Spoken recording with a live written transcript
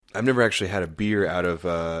I've never actually had a beer out of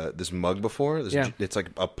this mug before. It's like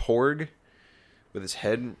a porg with its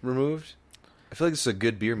head removed. I feel like this is a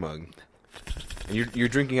good beer mug. And you're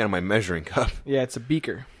drinking out of my measuring cup. Yeah, it's a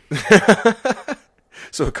beaker.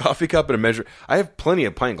 So a coffee cup and a measure. I have plenty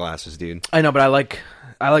of pint glasses, dude. I know, but I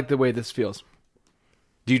like the way this feels.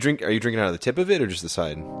 Are you drinking out of the tip of it or just the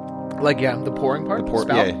side? Like, yeah, the pouring part? The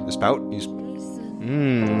spout? Yeah, the spout.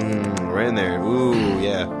 Right in there. Ooh,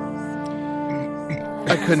 yeah.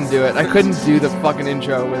 I couldn't do it. I couldn't do the fucking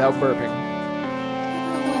intro without burping.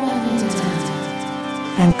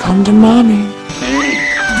 And come to mommy.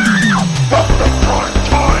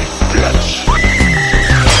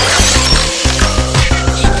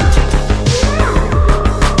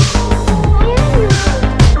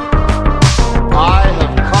 I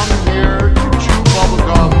have come here to chew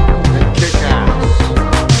bubblegum and kick ass.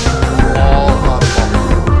 All about bubblegum.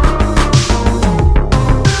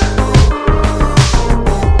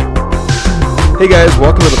 Hey guys,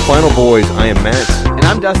 welcome to the Final Boys. I am Matt. And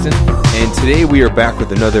I'm Dustin. And today we are back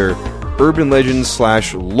with another Urban Legends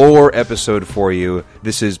 / lore episode for you.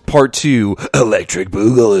 This is part 2, Electric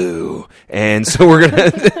Boogaloo. And so we're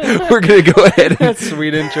gonna go ahead. That's a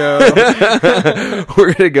sweet intro.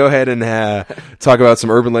 We're gonna go ahead and talk about some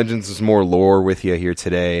urban legends and some more lore with you here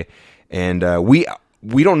today. And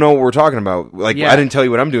we don't know what we're talking about. Like, yeah. I didn't tell you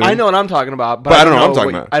what I'm doing. I know what I'm talking about, but I don't know what I'm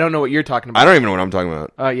talking about. I don't know what you're talking about. I don't even know what I'm talking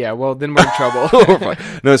about. Yeah, well, then we're in trouble.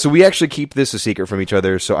 No, so we actually keep this a secret from each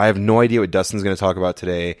other. So I have no idea what Dustin's going to talk about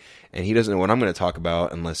today, and he doesn't know what I'm going to talk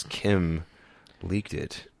about unless Kim leaked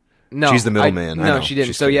it. No, she's the middleman. No, she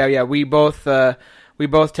didn't. So yeah, we both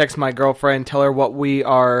text my girlfriend, tell her what we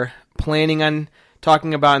are planning on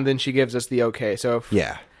talking about, and then she gives us the okay. So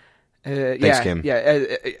yeah. Thanks, Kim. Yeah,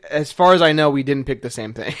 as far as I know, we didn't pick the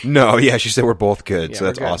same thing. No, yeah, she said we're both good, yeah, so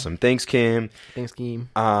that's good. Awesome. Thanks, Kim. Thanks, Kim.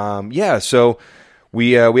 Yeah, so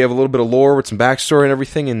we have a little bit of lore with some backstory and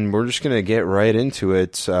everything, and we're just gonna get right into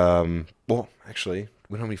it. Well, actually,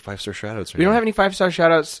 we don't have any 5-star shoutouts. We don't have any 5-star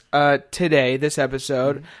shoutouts today, this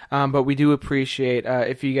episode, but we do appreciate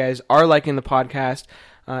if you guys are liking the podcast.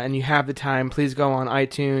 And you have the time, please go on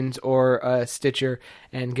iTunes or Stitcher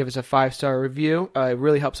and give us a 5-star review. It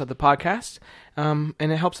really helps out the podcast, and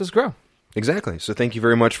it helps us grow. Exactly. So thank you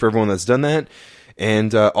very much for everyone that's done that.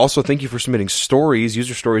 And also thank you for submitting stories.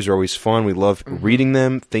 User stories are always fun. We love reading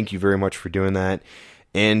them. Thank you very much for doing that.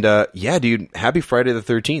 And yeah, dude, happy Friday the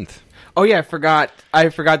 13th. Oh, yeah, I forgot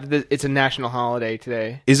that it's a national holiday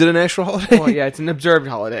today. Is it a national holiday? Well, yeah, it's an observed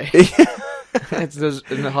holiday. It's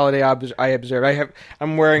the holiday I observe.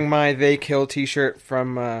 I'm wearing my They Kill t-shirt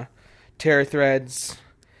from Terror Threads.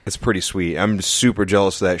 It's pretty sweet. I'm super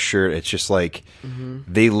jealous of that shirt. It's just like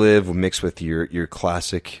they live mixed with your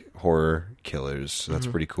classic horror killers. So that's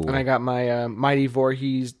pretty cool. And I got my Mighty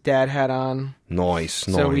Voorhees dad hat on. Nice.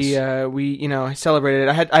 So we celebrated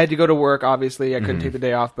it. I had to go to work. Obviously, I couldn't take the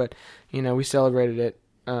day off, but we celebrated it.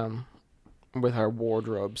 With our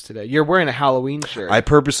wardrobes today. You're wearing a Halloween shirt. I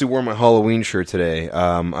purposely wore my Halloween shirt today.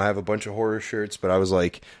 I have a bunch of horror shirts, but I was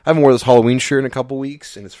like, I haven't worn this Halloween shirt in a couple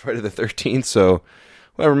weeks, and it's Friday the 13th, so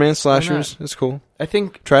whatever, man. Slashers, it's cool. I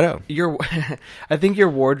think try it out. I think your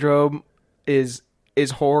wardrobe is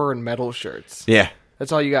horror and metal shirts. Yeah,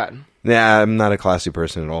 that's all you got. Yeah, I'm not a classy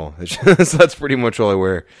person at all. That's pretty much all I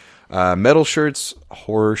wear. Metal shirts,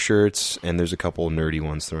 horror shirts, and there's a couple nerdy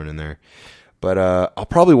ones thrown in there. But I'll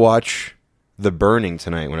probably watch The Burning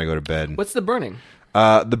tonight when I go to bed. What's The Burning?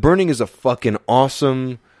 The Burning is a fucking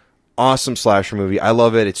awesome slasher movie. I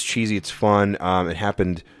love it. It's cheesy. It's fun. It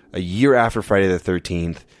happened a year after Friday the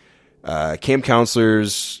 13th. Camp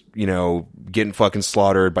counselors, getting fucking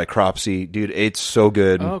slaughtered by Cropsy. Dude, it's so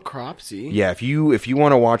good. Oh, Cropsy. Yeah, if you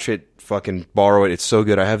want to watch it, fucking borrow it. It's so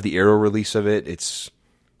good. I have the Arrow release of it.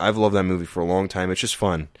 I've loved that movie for a long time. It's just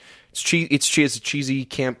fun. It's a cheesy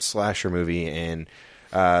camp slasher movie, and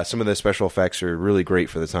some of the special effects are really great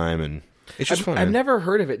for the time, and it's just fun. I've never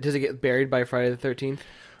heard of it. Does it get buried by Friday the 13th?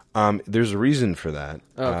 There's a reason for that,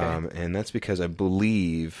 okay. And that's because I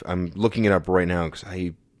believe, I'm looking it up right now, because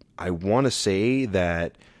I want to say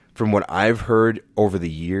that from what I've heard over the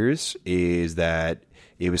years is that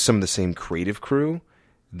it was some of the same creative crew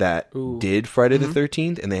that did Friday the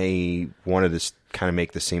 13th, and they wanted to kind of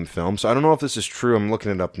make the same film. So I don't know if this is true. I'm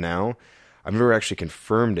looking it up now. I've never actually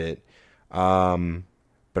confirmed it.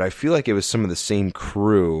 But I feel like it was some of the same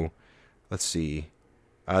crew. Let's see.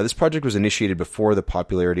 This project was initiated before the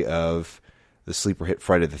popularity of the sleeper hit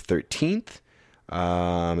Friday the 13th.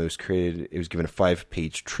 It was given a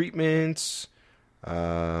 5-page treatment. It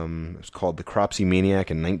was called The Cropsy Maniac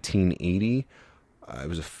in 1980. It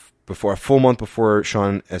was a full month before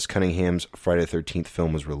Sean S. Cunningham's Friday the 13th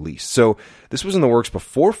film was released. So this was in the works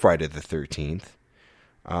before Friday the 13th.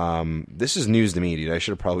 This is news to me, dude. I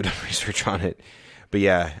should have probably done research on it. But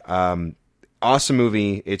yeah, awesome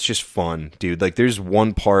movie. It's just fun, dude. Like, there's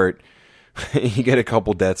one part, you get a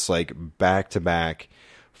couple deaths, like, back to back.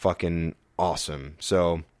 Fucking awesome.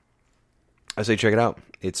 So I say check it out.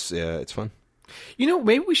 It's fun. You know,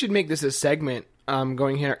 maybe we should make this a segment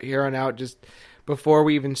going here on out, just before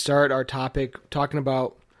we even start our topic, talking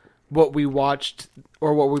about what we watched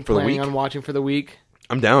or what we're planning on watching for the week.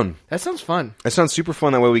 I'm down. That sounds fun. That sounds super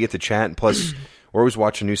fun. That way we get to chat. And plus, we're always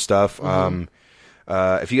watching new stuff.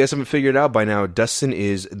 If you guys haven't figured it out by now, Dustin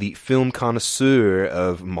is the film connoisseur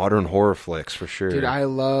of modern horror flicks, for sure. Dude, I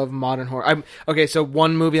love modern horror. Okay, so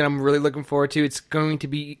one movie that I'm really looking forward to, it's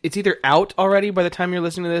either out already by the time you're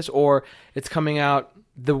listening to this, or it's coming out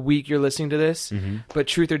the week you're listening to this. Mm-hmm. But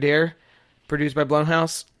Truth or Dare, produced by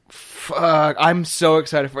Blumhouse. Fuck, I'm so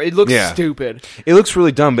excited for it. It looks stupid. It looks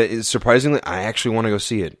really dumb, but surprisingly, I actually want to go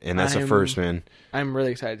see it, and that's a first, man. I'm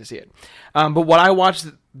really excited to see it. But what I watched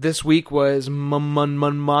this week was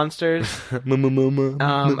Monsters.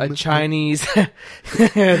 A Chinese,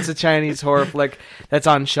 it's a Chinese horror flick that's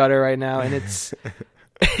on Shudder right now, and it's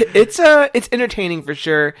entertaining for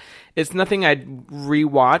sure. It's nothing I'd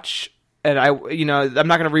rewatch, and I'm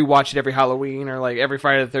not going to rewatch it every Halloween or like every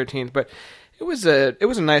Friday the 13th, but it was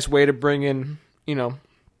a nice way to bring in,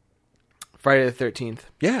 Friday the 13th.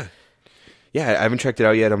 Yeah. Yeah, I haven't checked it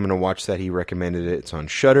out yet. I'm going to watch that. He recommended it. It's on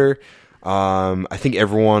Shudder. I think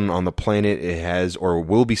everyone on the planet has or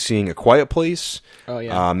will be seeing A Quiet Place. Oh,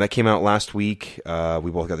 yeah. That came out last week.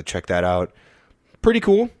 We both got to check that out. Pretty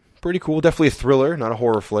cool. Definitely a thriller, not a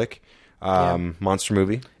horror flick. Monster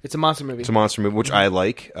movie. It's a monster movie. It's a monster movie, which I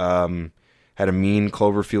like. Had a mean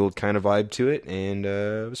Cloverfield kind of vibe to it, and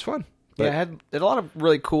it was fun. But, it had a lot of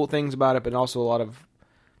really cool things about it, but also a lot of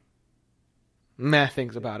meh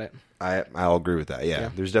things about it. I'll agree with that. Yeah,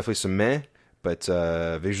 there's definitely some meh, but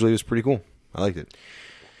visually it was pretty cool. I liked it.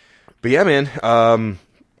 But yeah, man,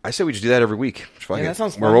 I say we just do that every week. Yeah, that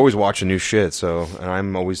sounds fun. We're always watching new shit, and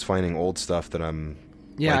I'm always finding old stuff that I'm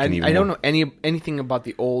liking even I don't more. know anything about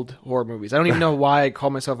the old horror movies. I don't even know why I call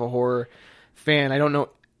myself a horror fan. I don't know.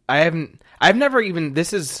 I've never even.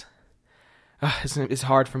 This is. It's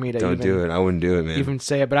hard for me to Don't do it. I wouldn't do it, man. Even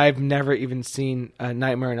say it, but I've never even seen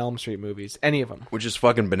Nightmare on Elm Street movies, any of them. Which is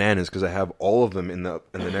fucking bananas because I have all of them in the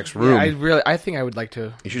next room. Yeah, I think I would like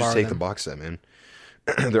to. You should just take the box set, man.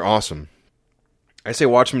 They're awesome. I say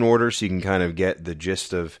watch them in order so you can kind of get the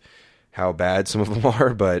gist of how bad some of them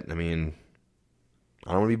are. But I mean,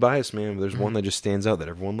 I don't want to be biased, man. But there's one that just stands out that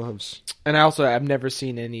everyone loves. And I've never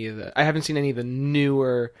seen any of the. I haven't seen any of the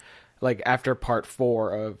newer, like after Part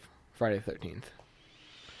 4 of Friday the 13th.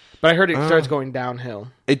 But I heard it starts going downhill.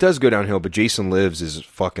 It does go downhill, but Jason Lives is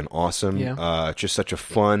fucking awesome. Yeah. It's just such a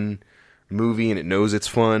fun movie, and it knows it's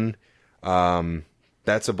fun.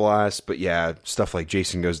 That's a blast. But yeah, stuff like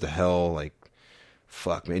Jason Goes to Hell, like,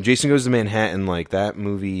 fuck, man. Jason Goes to Manhattan, like, that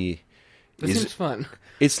movie seems fun.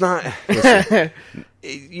 It's not... Listen,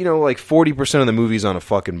 like 40% of the movie's on a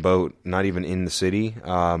fucking boat, not even in the city.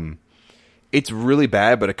 It's really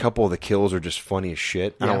bad, but a couple of the kills are just funny as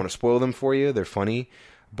shit. I don't want to spoil them for you. They're funny,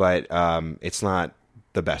 but it's not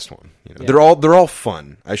the best one. Yeah. They're all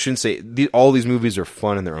fun. I shouldn't say all these movies are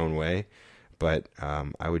fun in their own way, but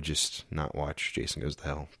I would just not watch Jason Goes to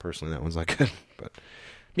Hell. Personally, that one's not good. But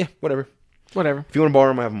yeah, whatever. If you want to borrow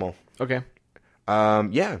them, I have them all. Okay.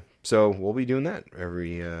 Yeah. So we'll be doing that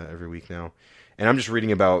every week now, and I'm just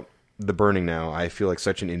reading about The Burning now. I feel like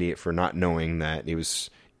such an idiot for not knowing that it was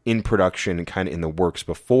in production and kind of in the works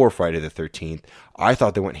before Friday the 13th. I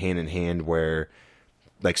thought they went hand in hand where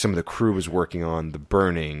like some of the crew was working on The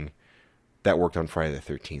Burning that worked on Friday the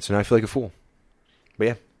 13th. So now I feel like a fool. But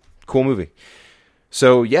yeah, cool movie.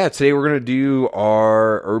 So yeah, today we're going to do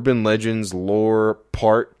our Urban Legends Lore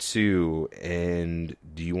Part 2. And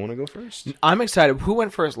do you want to go first? I'm excited. Who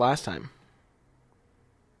went first last time?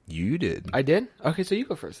 You did. I did? Okay, so you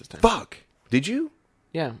go first this time. Fuck. Did you?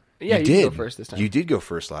 Yeah. Yeah, you did go first this time. You did go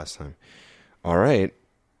first last time. All right.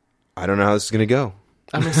 I don't know how this is going to go.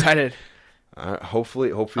 I'm excited.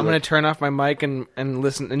 Hopefully. I'm going to turn off my mic and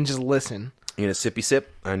listen and just listen. You going to sippy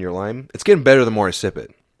sip on your lime? It's getting better the more I sip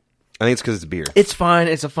it. I think it's because it's beer. It's fine.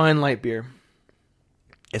 It's a fine light beer.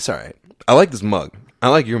 It's all right. I like this mug. I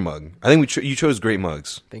like your mug. I think you chose great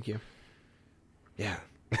mugs. Thank you. Yeah.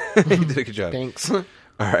 You did a good job. Thanks. All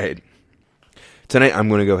right. Tonight I'm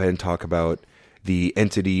going to go ahead and talk about the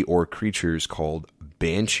entity or creatures called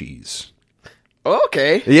Banshees. Oh,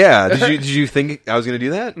 okay. Yeah. Did you think I was going to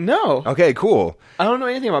do that? No. Okay, cool. I don't know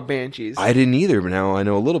anything about banshees. I didn't either, but now I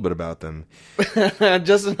know a little bit about them.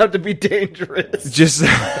 Just enough to be dangerous. Just,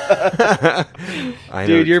 I know.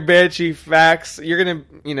 Dude, your banshee facts, you're going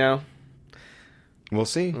to, We'll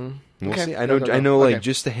see. We'll Okay. see. I Go, know. go, I go. know. Like Okay.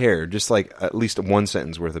 just a hair, just like at least one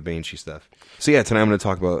sentence worth of banshee stuff. So yeah, tonight I'm going to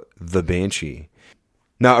talk about the banshee.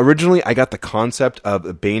 Now, originally, I got the concept of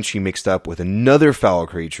a banshee mixed up with another foul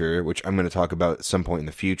creature, which I'm going to talk about at some point in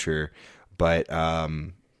the future. But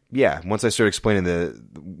yeah, once I start explaining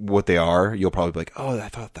what they are, you'll probably be like, "Oh, I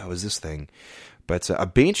thought that was this thing." But a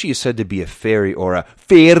banshee is said to be a fairy or a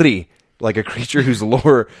fairy, like a creature whose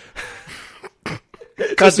lore.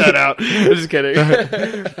 Cut that out. I'm just kidding.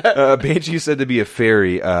 Banshee is said to be a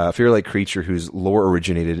fairy-like creature whose lore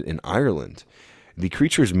originated in Ireland. The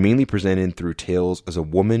creature is mainly presented through tales as a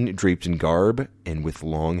woman draped in garb and with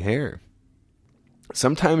long hair.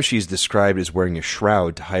 Sometimes she is described as wearing a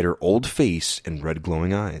shroud to hide her old face and red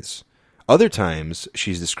glowing eyes. Other times,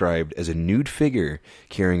 she's described as a nude figure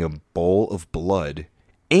carrying a bowl of blood,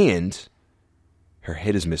 and her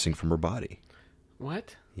head is missing from her body.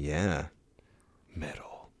 What? Yeah.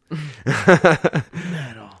 Metal.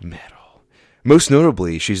 Metal. Most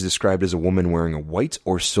notably, she's described as a woman wearing a white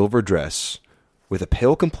or silver dress with a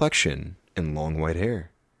pale complexion and long white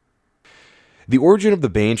hair. The origin of the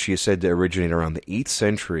banshee is said to originate around the 8th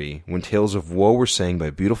century when tales of woe were sang by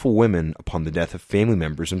beautiful women upon the death of family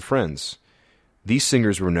members and friends. These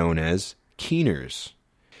singers were known as keeners,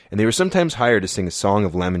 and they were sometimes hired to sing a song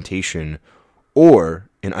of lamentation or,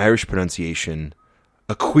 in Irish pronunciation,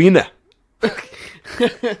 a queena.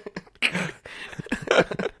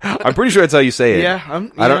 I'm pretty sure that's how you say it.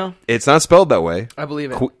 Yeah, It's not spelled that way. I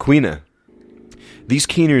believe it. Queena. These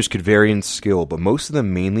keeners could vary in skill, but most of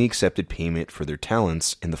them mainly accepted payment for their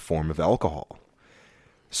talents in the form of alcohol.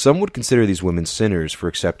 Some would consider these women sinners for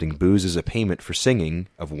accepting booze as a payment for singing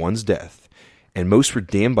of one's death, and most were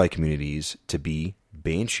damned by communities to be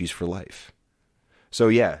banshees for life. So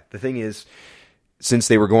yeah, the thing is, since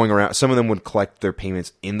they were going around, some of them would collect their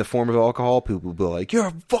payments in the form of alcohol. People would be like, "You're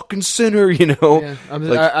a fucking sinner," you know? Yeah,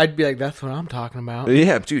 Like, I'd be like, that's what I'm talking about.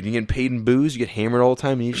 yeah, dude, you get paid in booze, you get hammered all the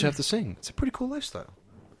time, and you just have to sing. It's a pretty cool lifestyle.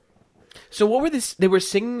 So what were this? They were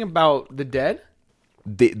singing about the dead?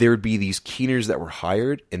 There would be these keeners that were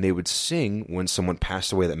hired, and they would sing when someone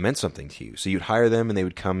passed away that meant something to you. So you'd hire them, and they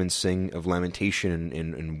would come and sing of lamentation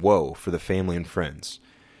and woe for the family and friends.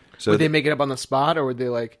 So Would they make it up on the spot, or would they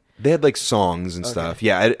like... They had like songs and stuff.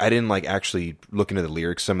 Yeah, I didn't like actually look into the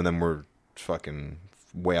lyrics. Some of them were fucking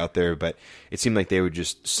way out there, but it seemed like they would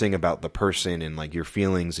just sing about the person and like your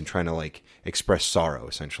feelings and trying to like express sorrow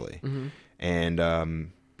essentially. Mm-hmm.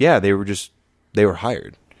 And yeah, they were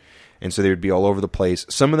hired, and so they would be all over the place.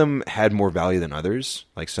 Some of them had more value than others.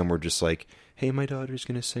 Like some were just like, "Hey, my daughter's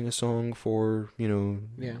gonna sing a song for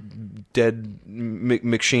dead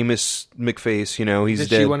McShamus McFace. He's Did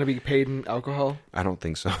dead." she want to be paid in alcohol? I don't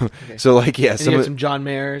think so. So like, yeah, And you had some John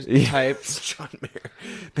Mayer types. John Mayer.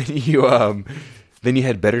 Then you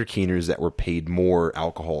had better keeners that were paid more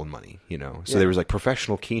alcohol and money. So there was like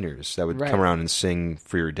professional keeners that would come around and sing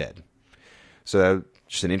for your dead. So that was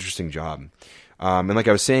just an interesting job. And like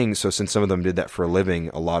I was saying, so since some of them did that for a living,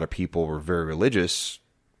 a lot of people were very religious,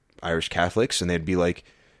 Irish Catholics, and they'd be like,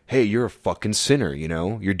 "Hey, you're a fucking sinner,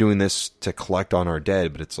 You're doing this to collect on our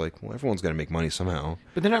dead." But it's like, well, everyone's got to make money somehow.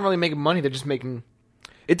 But they're not really making money. They're just making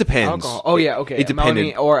It depends. alcohol. Oh, yeah, okay. It depended.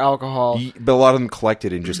 Money or alcohol. But a lot of them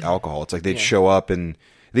collected in just alcohol. It's like they'd show up and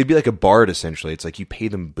they'd be like a bard, essentially. It's like you pay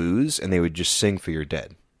them booze and they would just sing for your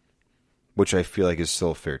dead, which I feel like is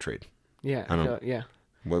still a fair trade. Yeah. Yeah.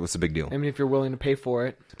 What's the big deal? I mean, if you're willing to pay for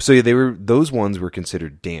it. So yeah, those ones were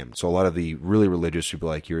considered damned. So a lot of the really religious would be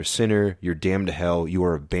like, "You're a sinner, you're damned to hell, you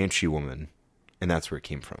are a banshee woman," and that's where it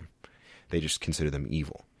came from. They just consider them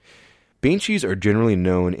evil. Banshees are generally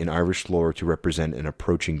known in Irish lore to represent an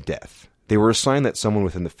approaching death. They were a sign that someone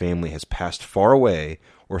within the family has passed far away,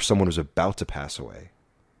 or someone was about to pass away.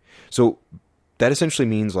 So that essentially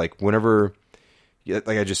means like whenever, like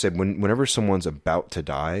I just said, whenever someone's about to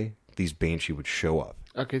die, these banshee would show up.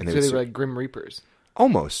 Okay, and so they were like Grim Reapers.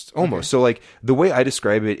 Almost. Okay. So like the way I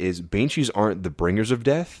describe it is banshees aren't the bringers of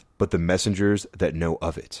death, but the messengers that know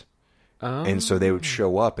of it. Oh. And so they would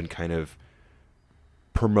show up and kind of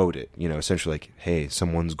promote it, essentially like, "Hey,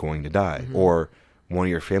 someone's going to die," or one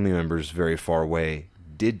of your family members very far away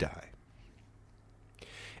did die.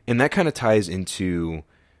 And that kind of ties into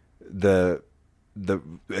the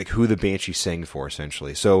like who the banshee sang for,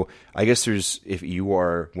 essentially. So I guess if you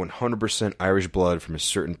are 100% Irish blood from a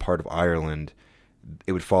certain part of Ireland,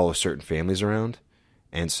 it would follow certain families around.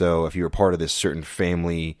 And so if you were part of this certain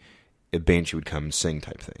family a banshee would come and sing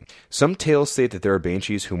type thing. Some tales state that there are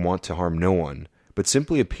banshees who want to harm no one, but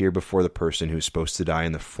simply appear before the person who is supposed to die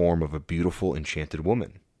in the form of a beautiful, enchanted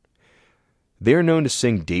woman. They are known to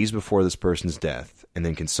sing days before this person's death, and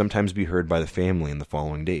then can sometimes be heard by the family in the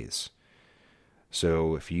following days.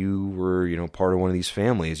 So if you were, part of one of these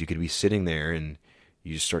families, you could be sitting there and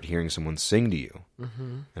you just start hearing someone sing to you.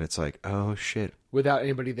 Mm-hmm. And it's like, oh, shit. Without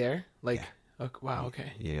anybody there? Like, yeah. Wow,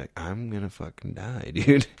 okay. Yeah, like, I'm going to fucking die,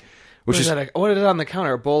 dude. What is it on the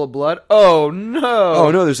counter? A bowl of blood? Oh, no.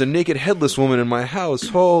 Oh, no, there's a naked headless woman in my house.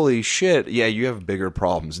 Holy shit. Yeah, you have bigger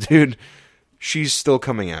problems, dude. She's still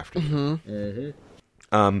coming after you.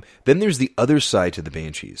 Mm-hmm. Then there's the other side to the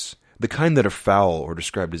banshees, the kind that are foul or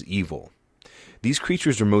described as evil. These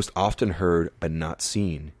creatures are most often heard but not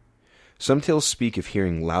seen. Some tales speak of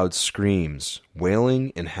hearing loud screams,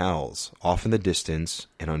 wailing, and howls, off in the distance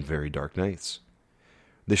and on very dark nights.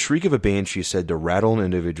 The shriek of a banshee is said to rattle an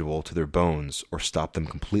individual to their bones or stop them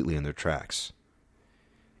completely in their tracks.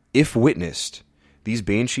 If witnessed, these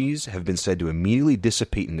banshees have been said to immediately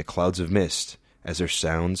dissipate into clouds of mist as their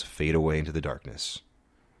sounds fade away into the darkness.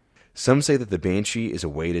 Some say that the banshee is a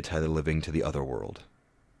way to tie the living to the other world.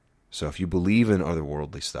 So if you believe in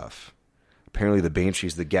otherworldly stuff, apparently the banshee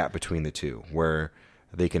is the gap between the two, where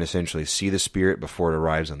they can essentially see the spirit before it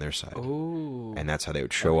arrives on their side. Ooh. And that's how they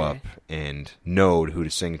would show up and know who to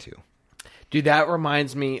sing to. Dude, that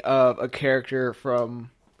reminds me of a character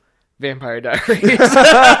from Vampire Diaries.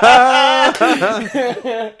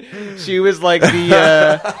 She was like the...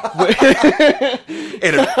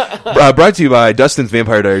 and brought to you by Dustin's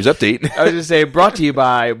Vampire Diaries update. I was going to say, brought to you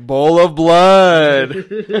by Bowl of Blood.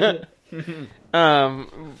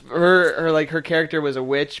 Her character was a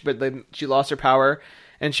witch, but then she lost her power,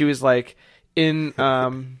 and she was like in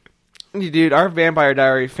dude, our Vampire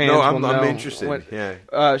Diary fans will know. I'm interested.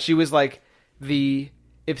 Yeah. She was like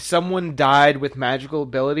if someone died with magical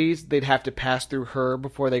abilities, they'd have to pass through her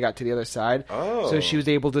before they got to the other side. Oh. So she was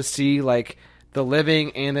able to see like the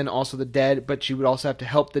living and then also the dead, but she would also have to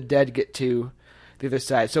help the dead get to the other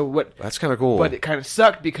side. So that's kind of cool. But it kind of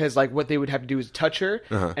sucked because like what they would have to do is touch her,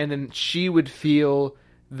 and then she would feel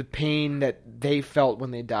the pain that they felt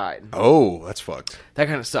when they died. Oh, that's fucked. That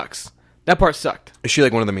kind of sucks. That part sucked. Is she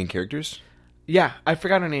like one of the main characters? Yeah, I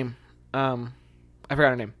forgot her name.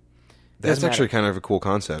 That's actually kind of a cool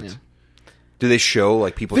concept. Yeah. Do they show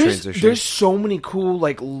like people transition? There's so many cool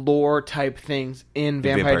like lore type things in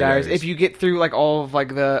Vampire Diaries. If you get through like all of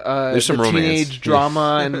like the teenage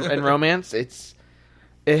drama and romance, it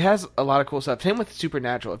has a lot of cool stuff. Same with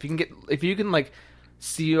Supernatural. If you can like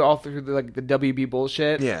see all through the WB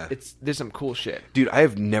bullshit, there's some cool shit. Dude, I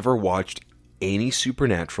have never watched any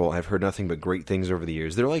Supernatural. I've heard nothing but great things over the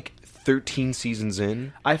years. They're like 13 seasons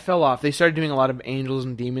in. I fell off. They started doing a lot of angels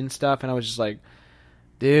and demons stuff, and I was just like,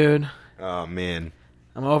 dude. Oh, man.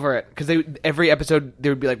 I'm over it. Because every episode, they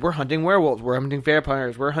would be like, we're hunting werewolves, we're hunting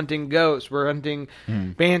vampires, we're hunting ghosts, we're hunting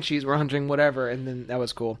banshees, we're hunting whatever, and then that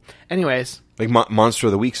was cool. Anyways. Like Monster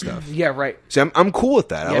of the Week stuff. Yeah, right. See, I'm cool with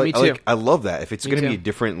that. Yeah, me too. I love that. If it's going to be a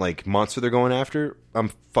different like monster they're going after,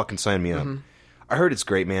 I'm fucking sign me up. Mm-hmm. I heard it's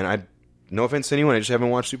great, man. No offense to anyone, I just haven't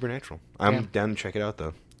watched Supernatural. I'm down to check it out,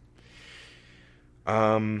 though.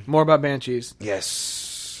 More about Banshees.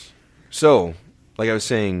 Yes. So, like I was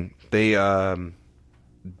saying, they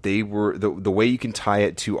were the way you can tie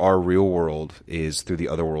it to our real world is through the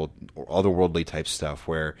otherworldly type stuff.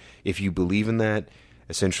 Where if you believe in that,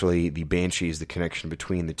 essentially the Banshee is the connection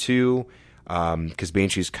between the two. Because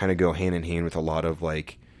Banshees kind of go hand in hand with a lot of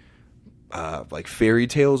like fairy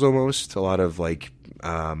tales almost, a lot of like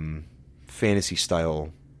fantasy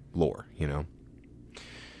style lore, you know.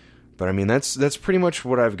 But I mean, that's pretty much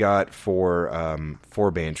what I've got for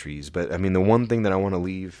Banshees. But I mean, the one thing that I want to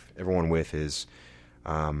leave everyone with is,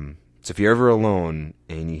 so if you're ever alone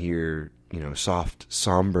and you hear, soft,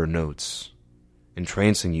 somber notes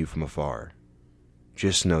entrancing you from afar,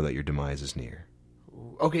 just know that your demise is near.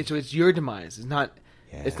 Okay, so it's your demise. It's not.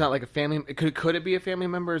 Yeah. It's not like a family. Could it be a family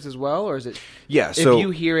member's as well, or is it? Yeah. So if you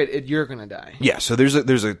hear it, you're gonna die. Yeah. So there's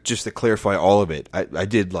a just to clarify all of it. I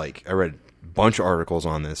read a bunch of articles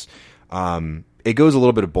on this. It goes a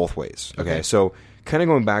little bit of both ways. Okay. So kind of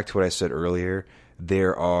going back to what I said earlier,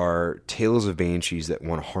 there are tales of banshees that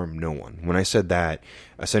want to harm no one. When I said that,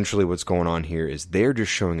 essentially what's going on here is they're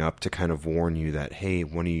just showing up to kind of warn you that, hey,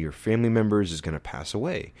 one of your family members is going to pass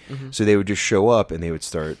away. Mm-hmm. So they would just show up and they would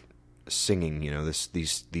start singing,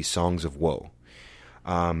 these songs of woe.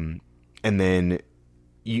 And then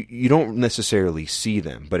you don't necessarily see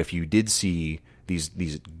them, but if you did see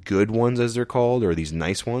these good ones, as they're called, or these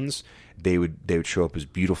nice ones, they would show up as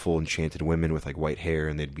beautiful, enchanted women with like white hair,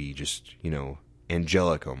 and they'd be just,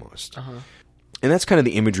 angelic almost. And that's kind of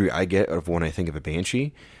the imagery I get of when I think of a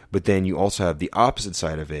banshee. But then you also have the opposite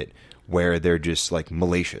side of it, where they're just like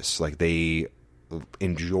malicious, like they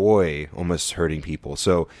enjoy almost hurting people.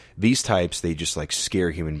 So these types, they just like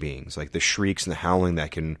scare human beings, like the shrieks and the howling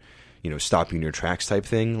that can, stop you in your tracks type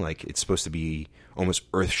thing. Like it's supposed to be almost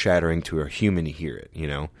earth shattering to a human to hear it.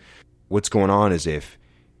 What's going on is if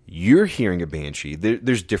you're hearing a banshee,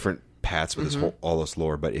 there's different paths with all this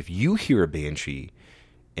lore, but if you hear a banshee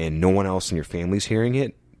and no one else in your family's hearing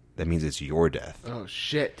it, that means it's your death. Oh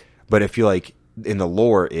shit. But if you like in the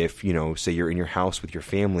lore, if say you're in your house with your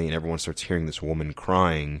family and everyone starts hearing this woman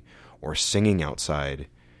crying or singing outside,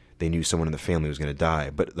 they knew someone in the family was going to die.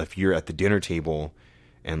 But if you're at the dinner table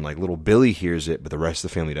and like little Billy hears it but the rest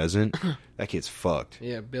of the family doesn't, that kid's fucked.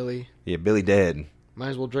 Yeah, Billy dead. Might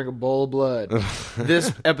as well drink a bowl of blood.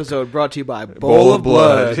 This episode brought to you by Bowl of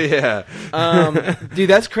Blood. Yeah. Dude,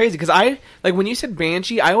 that's crazy. Because when you said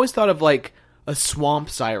banshee, I always thought of like a swamp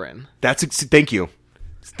siren. Thank you.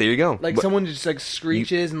 There you go. Like someone just like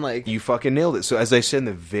screeches and like... You fucking nailed it. So as I said in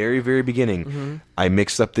the very, very beginning, I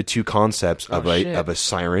mixed up the two concepts of a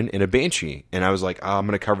siren and a banshee. And I was like, I'm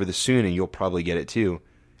going to cover this soon and you'll probably get it too.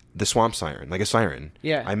 The swamp siren, like a siren.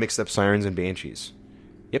 Yeah. I mixed up sirens and banshees.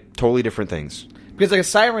 Yep, totally different things. Because like a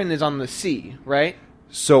siren is on the sea, right?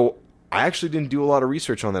 So I actually didn't do a lot of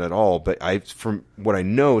research on that at all, but from what I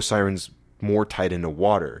know, sirens more tied into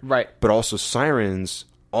water. Right. But also sirens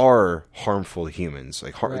are harmful to humans.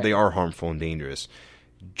 Like They are harmful and dangerous.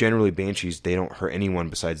 Generally, banshees, they don't hurt anyone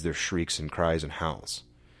besides their shrieks and cries and howls.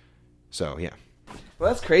 So, yeah.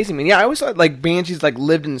 Well, that's crazy, man. Yeah, I always thought like banshees like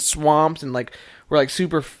lived in swamps and like were like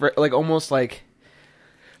super like almost like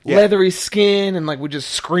leathery skin and like would just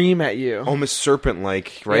scream at you. Almost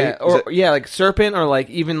serpent-like, right? Yeah, like serpent or like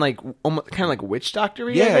even like almost kind of like witch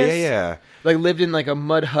doctor-y. Yeah. Like lived in like a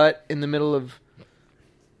mud hut in the middle of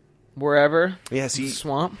wherever. Yeah, see,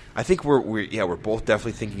 swamp. I think we're both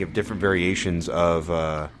definitely thinking of different variations of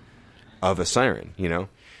a siren,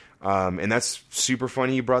 and that's super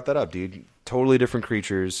funny you brought that up, dude. Totally different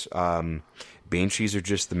creatures. Banshees are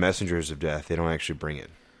just the messengers of death. They don't actually bring it.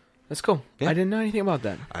 That's cool. Yeah. I didn't know anything about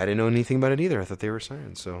that. I didn't know anything about it either. I thought they were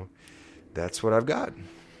sirens. So that's what I've got.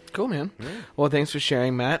 Cool, man. Yeah. Well, thanks for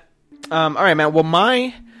sharing, Matt. All right, Matt. Well,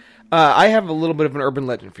 I have a little bit of an urban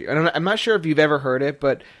legend for you. And I'm not sure if you've ever heard it,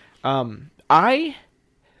 but I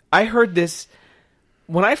heard this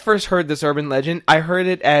when I first heard this urban legend. I heard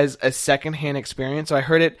it as a secondhand experience. So I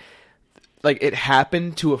heard it like it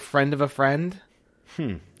happened to a friend of a friend.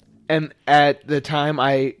 And at the time,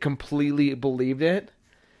 I completely believed it.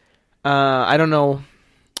 I don't know.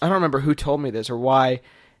 I don't remember who told me this or why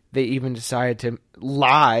they even decided to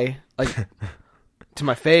lie like to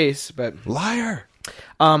my face. But liar.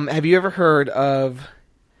 Have you ever heard of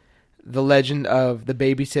the legend of the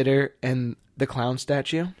babysitter and the clown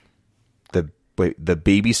statue? The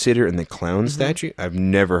babysitter and the clown statue? I've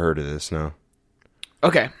never heard of this. No.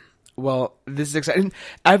 Okay. Well, this is exciting.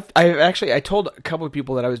 I told a couple of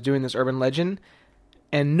people that I was doing this urban legend,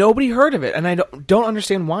 and nobody heard of it, and I don't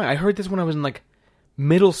understand why. I heard this when I was in like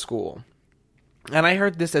middle school, and I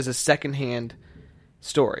heard this as a secondhand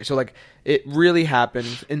story. So like it really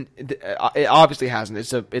happened, and it obviously hasn't.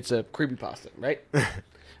 It's a creepypasta, right?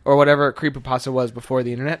 Or whatever creepypasta was before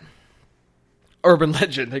the internet. Urban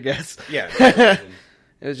legend, I guess. Yeah.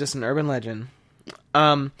 It was just an urban legend.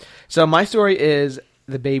 So my story is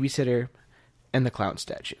the babysitter and the clown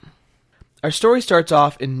statue. Our story starts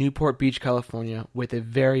off in Newport Beach, California, with a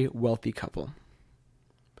very wealthy couple.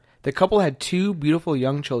 The couple had 2 beautiful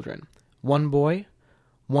young children, 1 boy,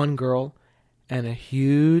 1 girl, and a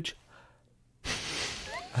huge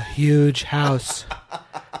house.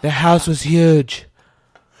 The house was huge.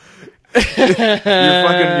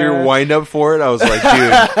 Your wind up for it. I was like,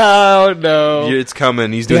 dude, oh no, it's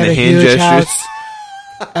coming. He's doing the hand gestures.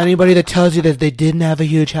 Anybody that tells you that they didn't have a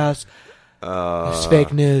huge house, it's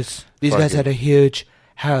fake news. These guys had a huge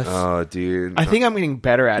house. Oh, dude. I think I'm getting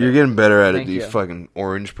better at it. You're getting better at it, Thank you you. fucking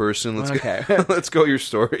orange person. Let's Okay. go. Let's go your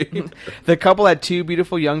story. The couple had 2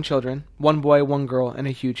 beautiful young children, 1 boy, 1 girl, and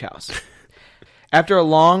a huge house. After a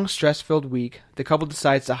long, stress-filled week, the couple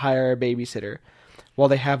decides to hire a babysitter while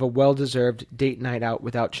they have a well-deserved date night out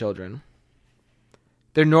without children.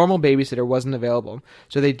 Their normal babysitter wasn't available,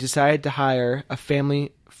 so they decided to hire a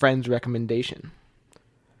family friend's recommendation.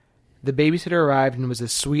 The babysitter arrived and was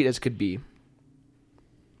as sweet as could be.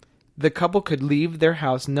 The couple could leave their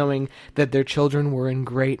house knowing that their children were in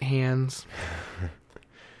great hands.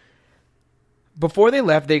 Before they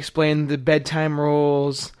left, they explained the bedtime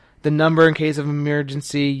rules, the number in case of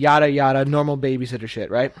emergency, yada yada, normal babysitter shit,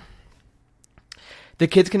 right? The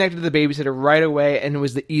kids connected to the babysitter right away, and it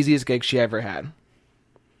was the easiest gig she ever had.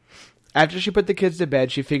 After she put the kids to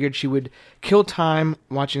bed, she figured she would kill time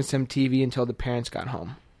watching some TV until the parents got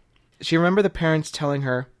home. She remembered the parents telling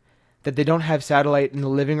her that they don't have satellite in the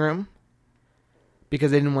living room because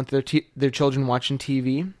they didn't want their children watching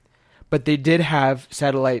TV, but they did have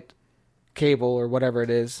satellite cable or whatever it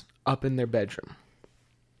is up in their bedroom.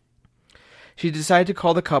 She decided to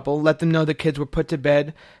call the couple, let them know the kids were put to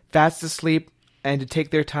bed, fast asleep, and to take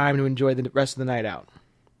their time to enjoy the rest of the night out.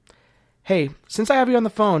 Hey, since I have you on the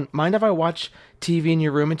phone, mind if I watch TV in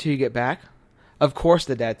your room until you get back? Of course,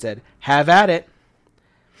 the dad said. Have at it.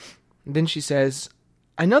 Then she says,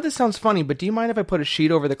 I know this sounds funny, but do you mind if I put a sheet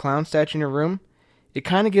over the clown statue in your room? It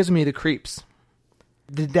kind of gives me the creeps.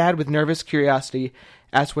 The dad, with nervous curiosity,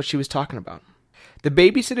 asked what she was talking about. The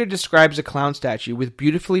babysitter describes a clown statue with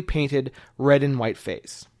beautifully painted red and white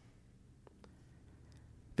face.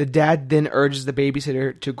 The dad then urges the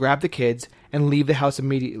babysitter to grab the kids and leave the house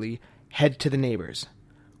immediately, head to the neighbors.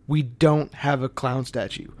 We don't have a clown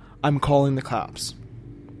statue. I'm calling the cops.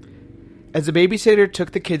 As the babysitter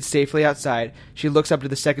took the kids safely outside, she looks up to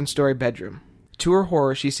the second-story bedroom. To her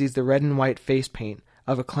horror, she sees the red and white face paint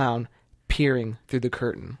of a clown peering through the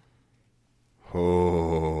curtain.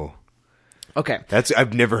 Oh. Okay.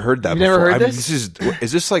 I've never heard that You've before. never heard this?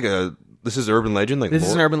 This is urban legend? This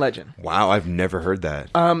is an urban legend. Wow, I've never heard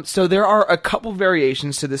that. So there are a couple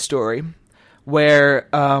variations to this story where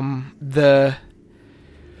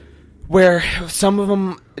where some of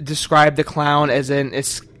them describe the clown as an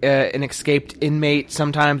escaped inmate.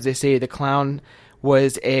 Sometimes they say the clown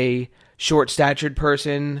was a short-statured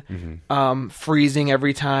person, freezing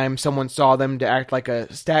every time someone saw them to act like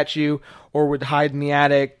a statue, or would hide in the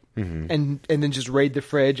attic and then just raid the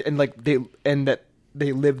fridge, and that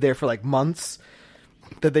they lived there for like months,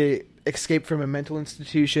 that they escaped from a mental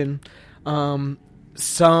institution.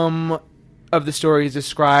 Some of the stories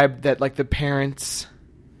describe that like the parents,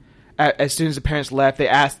 as soon as the parents left, they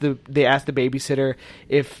asked the babysitter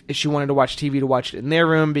if she wanted to watch TV to watch it in their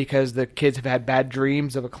room because the kids have had bad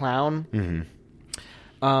dreams of a clown.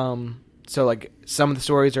 So like some of the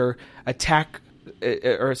stories are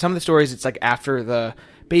or some of the stories it's like after the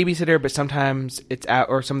babysitter, but sometimes it's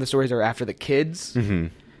or some of the stories are after the kids.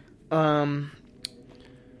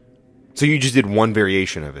 So you just did one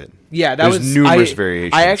variation of it. Yeah, There's numerous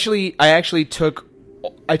variations. I actually took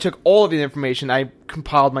all of the information. I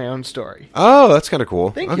compiled my own story. Oh, that's kind of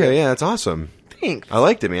cool. Thank okay, you. yeah, that's awesome. Thanks. I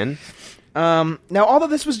liked it, man. Now, although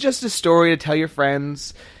this was just a story to tell your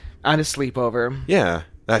friends on a sleepover, Yeah,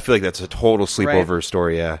 I feel like that's a total sleepover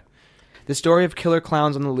story. Yeah. the story of killer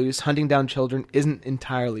clowns on the loose hunting down children isn't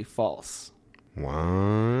entirely false.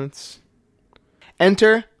 What?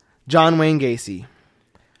 Enter John Wayne Gacy.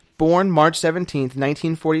 Born March 17th,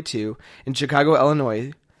 1942, in Chicago,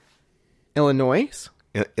 Illinois. Illinois?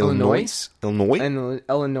 Illinois.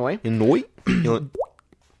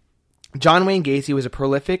 John Wayne Gacy was a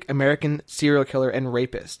prolific American serial killer and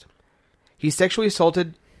rapist. He sexually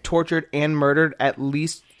assaulted, tortured, and murdered at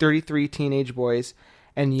least 33 teenage boys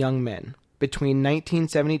and young men between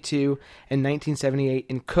 1972 and 1978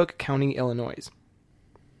 in Cook County, Illinois.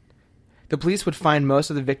 The police would find most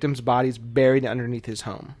of the victims' bodies buried underneath his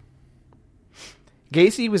home.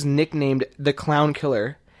 Gacy was nicknamed the Clown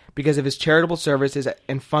Killer because of his charitable services at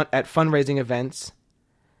fundraising events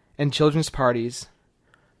and children's parties,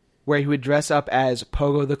 where he would dress up as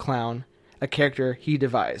Pogo the Clown, a character he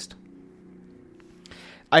devised.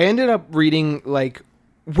 I ended up reading like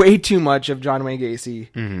way too much of John Wayne Gacy,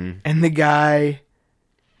 and the guy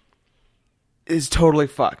is totally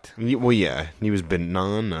fucked. Well, yeah, he was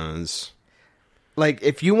bananas. Like,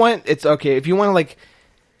 if you want, it's okay. If you want to, like,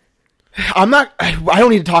 I don't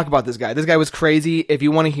need to talk about this guy. This guy was crazy. If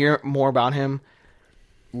you want to hear more about him,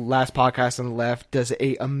 last podcast on the left does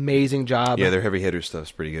a amazing job. Yeah, their heavy hitter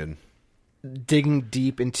stuff's pretty good. Digging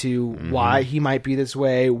deep into why he might be this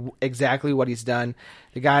way, exactly what he's done.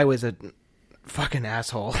 The guy was a fucking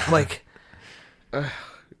asshole. Like,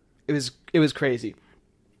 it was crazy.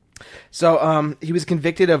 So, he was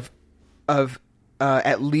convicted of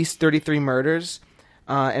at least 33 murders,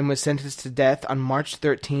 and was sentenced to death on March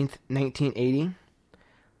 13th, 1980.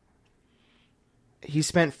 He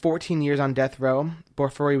spent 14 years on death row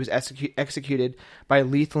before he was executed by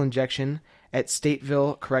lethal injection at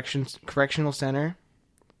Stateville Correctional Center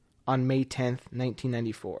on May 10th,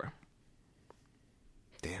 1994.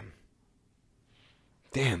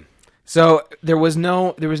 Damn. So there was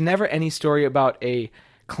never any story about a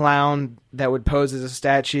clown that would pose as a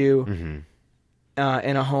statue in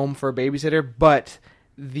a home for a babysitter, but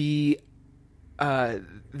they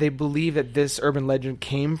believe that this urban legend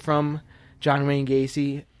came from John Wayne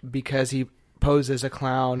Gacy because he posed as a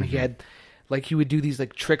clown. He had he would do these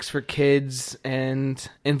tricks for kids and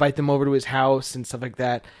invite them over to his house and stuff like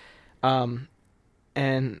that.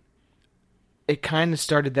 And it kind of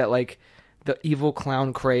started that the evil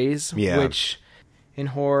clown craze, which in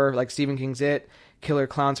horror, like Stephen King's It, Killer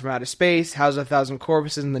Clowns from Outer Space, House of a Thousand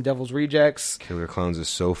Corpses, and The Devil's Rejects. Killer Clowns is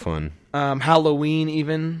so fun. Halloween,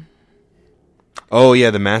 even. Oh yeah,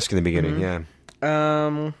 the mask in the beginning. Yeah.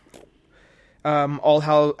 All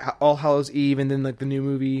Hallows Eve, and then the new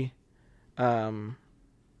movie,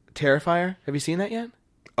 Terrifier. Have you seen that yet?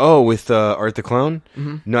 Oh, with Art the Clown?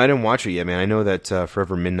 Mm-hmm. No, I didn't watch it yet, man. I know that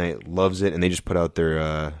Forever Midnight loves it, and they just put out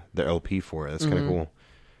their LP for it. That's kind of cool.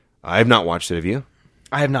 I have not watched it. Have you?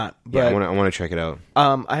 I have not. But, yeah, I want to check it out.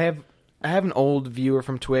 I have an old viewer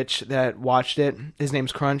from Twitch that watched it. His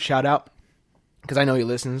name's Crunch. Shout out, because I know he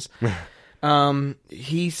listens.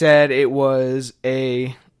 He said it was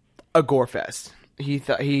a gore fest. He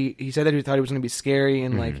said that he thought it was going to be scary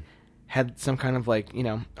and had some kind of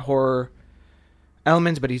horror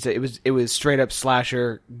elements, but he said it was straight up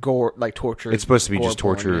slasher gore, torture. It's supposed to be just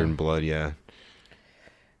torture and blood, yeah.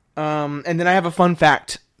 And then I have a fun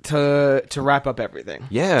fact to wrap up everything.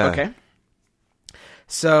 Yeah. Okay.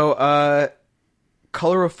 So,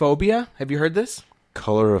 colorophobia. Have you heard this?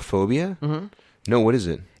 Colorophobia? Mm-hmm. No, what is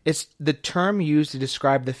it? It's the term used to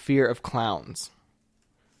describe the fear of clowns.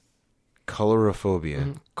 Colorophobia.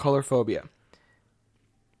 Mm-hmm. Colorophobia.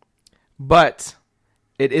 But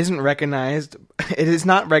it isn't recognized. It is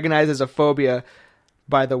not recognized as a phobia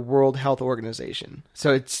by the World Health Organization.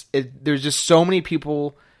 So there's just so many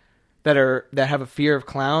people that have a fear of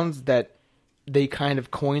clowns that they kind of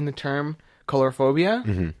coined the term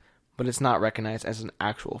colorophobia, but it's not recognized as an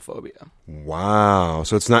actual phobia. Wow.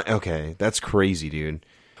 So it's not okay. That's crazy, dude.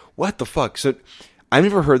 What the fuck? So I've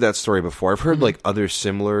never heard that story before. I've heard other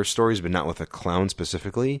similar stories, but not with a clown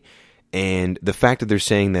specifically. And the fact that they're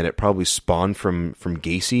saying that it probably spawned from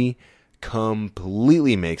Gacy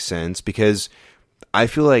completely makes sense, because I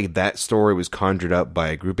feel like that story was conjured up by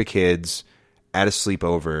a group of kids at a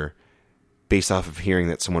sleepover based off of hearing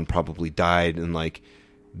that someone probably died in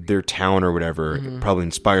their town or whatever, probably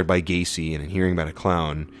inspired by Gacy, and hearing about a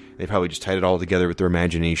clown. They probably just tied it all together with their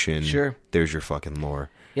imagination. Sure. There's your fucking lore.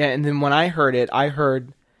 Yeah, and then when I heard it, I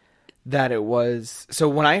heard that it was... So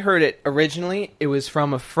when I heard it originally, it was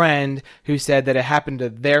from a friend who said that it happened to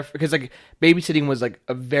their... Because babysitting was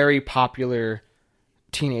a very popular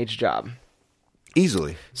teenage job.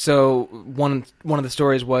 Easily. So one of the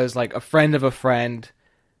stories was a friend of a friend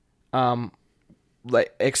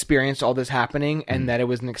experienced all this happening, and that it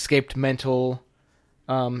was an escaped mental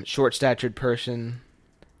short-statured person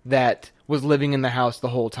that was living in the house the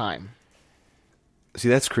whole time. See,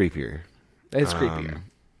 that's creepier. It's creepier.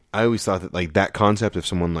 I always thought that that concept of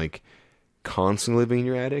someone constantly living in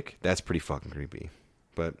your attic, that's pretty fucking creepy.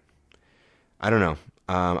 But I don't know.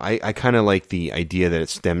 I kind of like the idea that it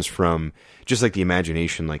stems from just the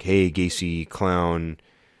imagination, hey, Gacy, clown,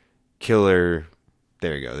 killer,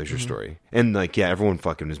 there you go, there's your story. And yeah, everyone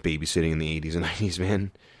fucking was babysitting in the 80s and 90s,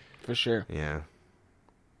 man. For sure. Yeah.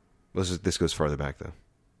 This goes farther back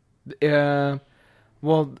though.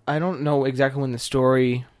 Well, I don't know exactly when the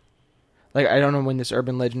story... I don't know when this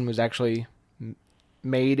urban legend was actually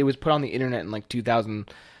made. It was put on the internet in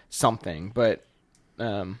 2000-something, but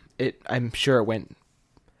I'm sure it went...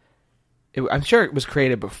 I'm sure it was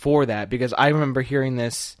created before that, because I remember hearing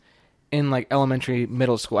this in elementary,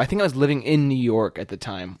 middle school. I think I was living in New York at the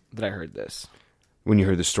time that I heard this. When you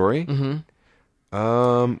heard the story? Mm-hmm.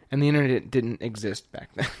 And the internet didn't exist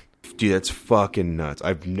back then. Dude, that's fucking nuts.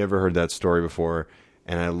 I've never heard that story before,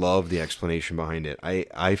 and I love the explanation behind it.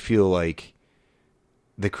 I feel like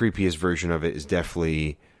the creepiest version of it is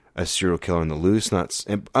definitely a serial killer on the loose.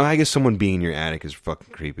 I guess someone being in your attic is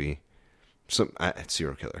fucking creepy.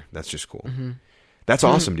 Serial killer. That's just cool. Mm-hmm. That's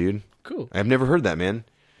awesome, dude. Cool. I've never heard that, man.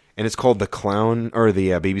 And it's called The Clown, or the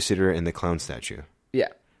Babysitter and the Clown Statue. Yeah.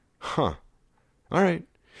 Huh. All right.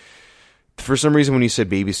 For some reason, when you said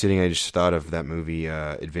babysitting, I just thought of that movie,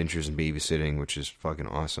 Adventures in Babysitting, which is fucking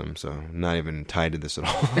awesome. So, not even tied to this at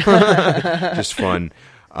all. Just fun.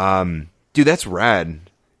 Dude, that's rad.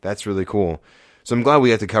 That's really cool. So, I'm glad we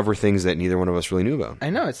got to cover things that neither one of us really knew about. I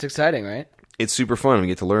know. It's exciting, right? It's super fun. We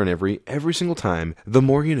get to learn every single time. The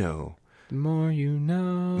more you know. The more you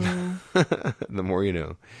know. The more you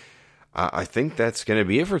know. I think that's going to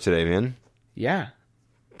be it for today, man. Yeah.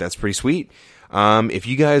 That's pretty sweet. If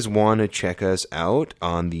you guys want to check us out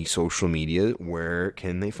on the social media, where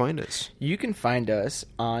can they find us? You can find us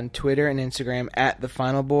on Twitter and Instagram at The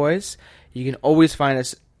Final Boys. You can always find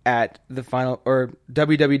us at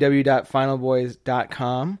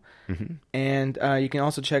www.finalboys.com. And you can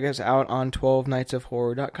also check us out on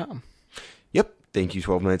 12nightsofhorror.com. Yep. Thank you,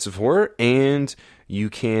 12 Nights of Horror. And you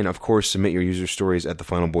can, of course, submit your user stories at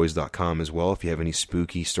thefinalboys.com as well if you have any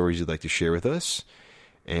spooky stories you'd like to share with us.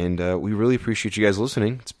 And we really appreciate you guys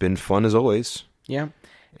listening. It's been fun as always. Yeah.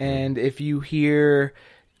 And if you hear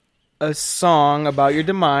a song about your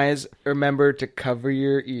demise, remember to cover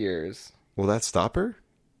your ears. Will that stop her?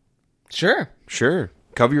 Sure. Sure.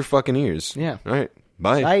 Cover your fucking ears. Yeah. All right.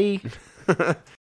 Bye. Bye.